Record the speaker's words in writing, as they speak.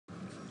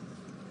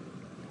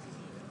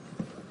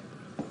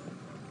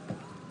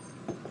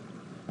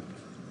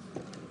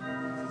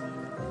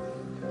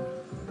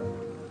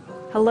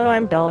Hello,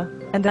 I'm Bella,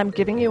 and I'm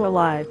giving you a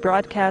live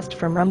broadcast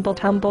from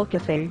Tumble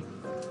Cafe.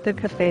 The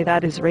cafe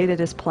that is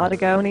rated as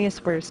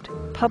Plotagonia's worst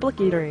public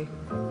eatery.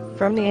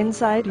 From the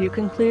inside you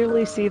can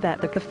clearly see that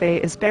the cafe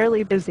is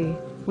barely busy,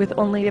 with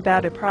only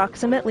about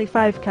approximately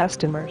 5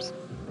 customers,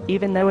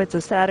 even though it's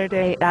a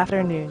Saturday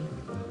afternoon.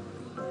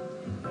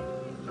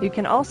 You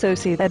can also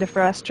see that a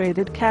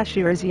frustrated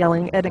cashier is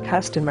yelling at a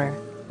customer,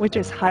 which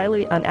is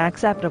highly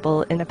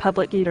unacceptable in a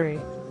public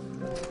eatery.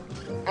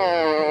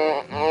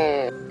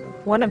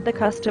 One of the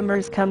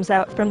customers comes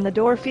out from the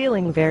door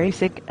feeling very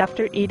sick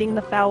after eating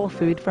the foul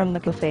food from the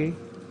cafe.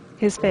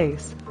 His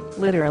face,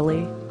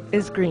 literally,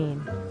 is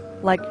green.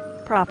 Like,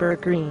 proper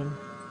green.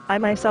 I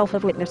myself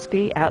have witnessed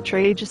the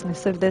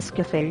outrageousness of this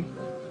cafe.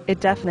 It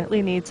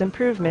definitely needs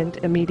improvement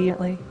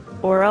immediately,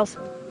 or else,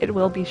 it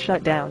will be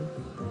shut down.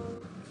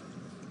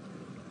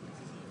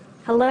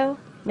 Hello,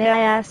 may I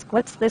ask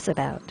what's this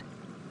about?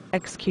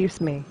 Excuse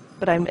me,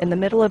 but I'm in the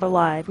middle of a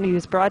live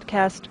news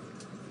broadcast.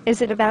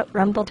 Is it about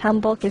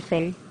Tumble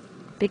Cafe?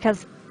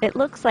 Because it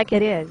looks like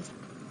it is.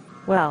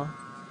 Well,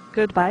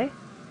 goodbye.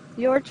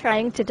 You're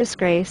trying to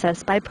disgrace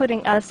us by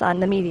putting us on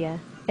the media,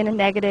 in a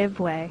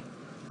negative way,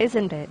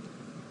 isn't it?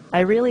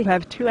 I really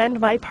have to end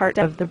my part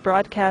of the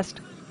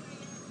broadcast.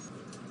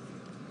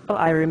 Oh,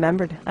 I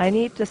remembered. I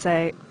need to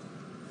say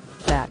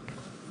back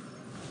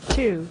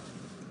to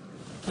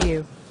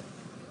you.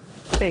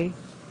 See?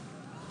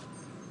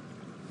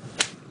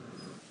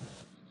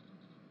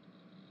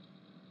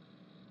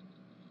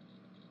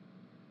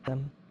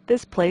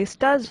 This place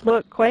does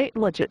look quite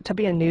legit to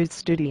be a news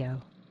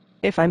studio,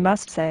 if I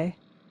must say.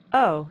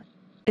 Oh,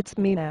 it's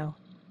me now.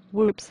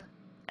 Whoops.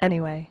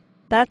 Anyway,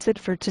 that's it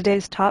for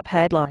today's top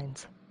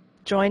headlines.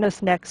 Join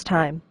us next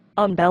time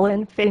on Bella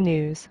and Faye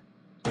News.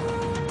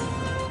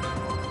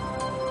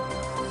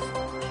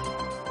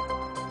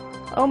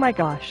 Oh my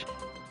gosh.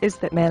 Is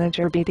that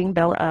manager beating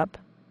Bella up?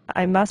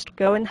 I must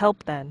go and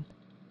help then.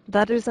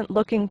 That isn't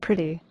looking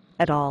pretty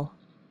at all.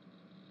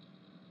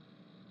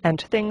 And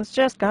things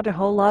just got a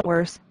whole lot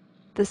worse.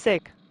 The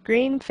sick,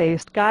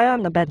 green-faced guy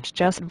on the bench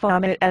just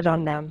vomited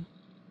on them.